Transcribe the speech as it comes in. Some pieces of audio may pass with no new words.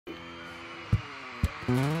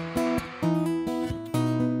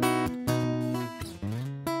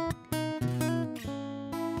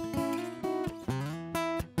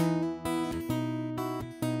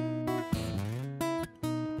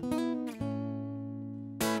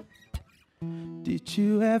Did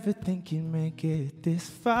you ever think you'd make it this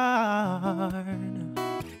far?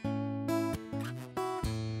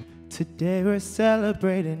 Today we're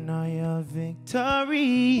celebrating all your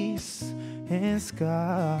victories and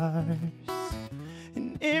scars.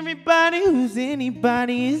 And everybody who's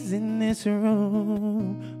anybody is in this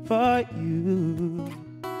room for you.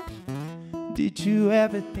 Did you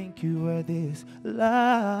ever think you were this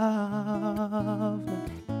lovely?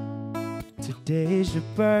 Today's your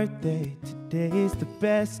birthday, today's the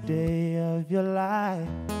best day of your life.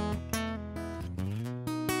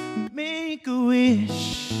 Make a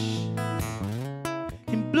wish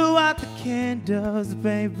and blow out the candles,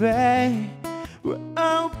 baby. We'll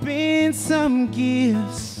open some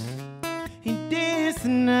gifts and dance the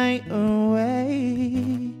night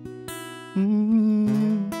away.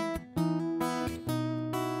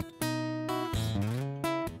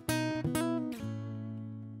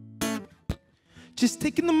 Just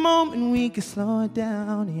taking the moment, we can slow it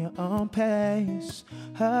down at your own pace.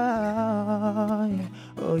 Oh yeah,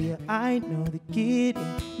 oh yeah, I know that getting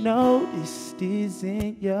noticed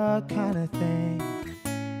isn't your kind of thing.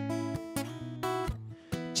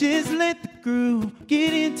 Just let the groove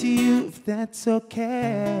get into you if that's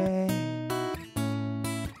okay.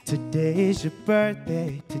 Today is your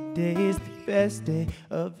birthday, today is the best day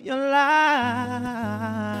of your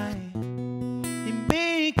life. And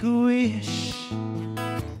make a wish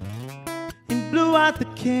and blow out the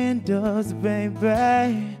candles,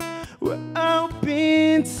 baby. We'll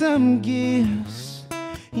open some gifts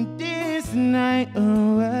and dance the night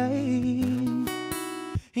away.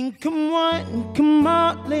 And come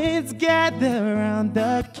on, let's gather around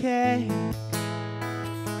the cake.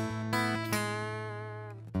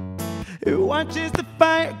 Watch as the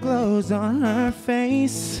fire glows on her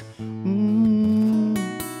face. And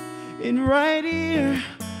right here,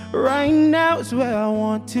 right now is where I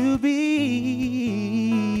want to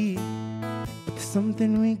be. But there's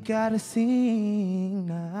something we gotta sing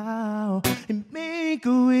now. And make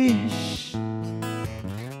a wish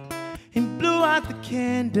and blow out the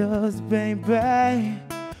candles, baby.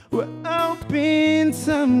 We'll open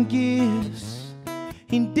some gifts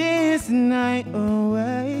and dance the night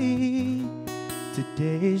away.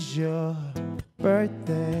 Today's your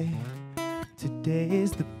birthday. Today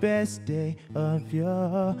is the best day of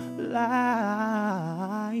your life.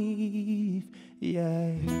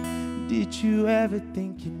 Yeah. Did you ever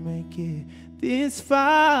think you'd make it this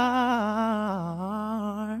far?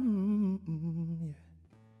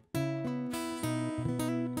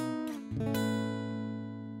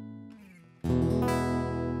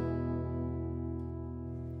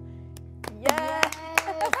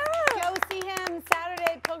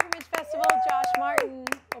 Saturday, Pilgrimage Festival, Josh Martin.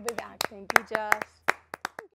 We'll be back. Thank you, Josh.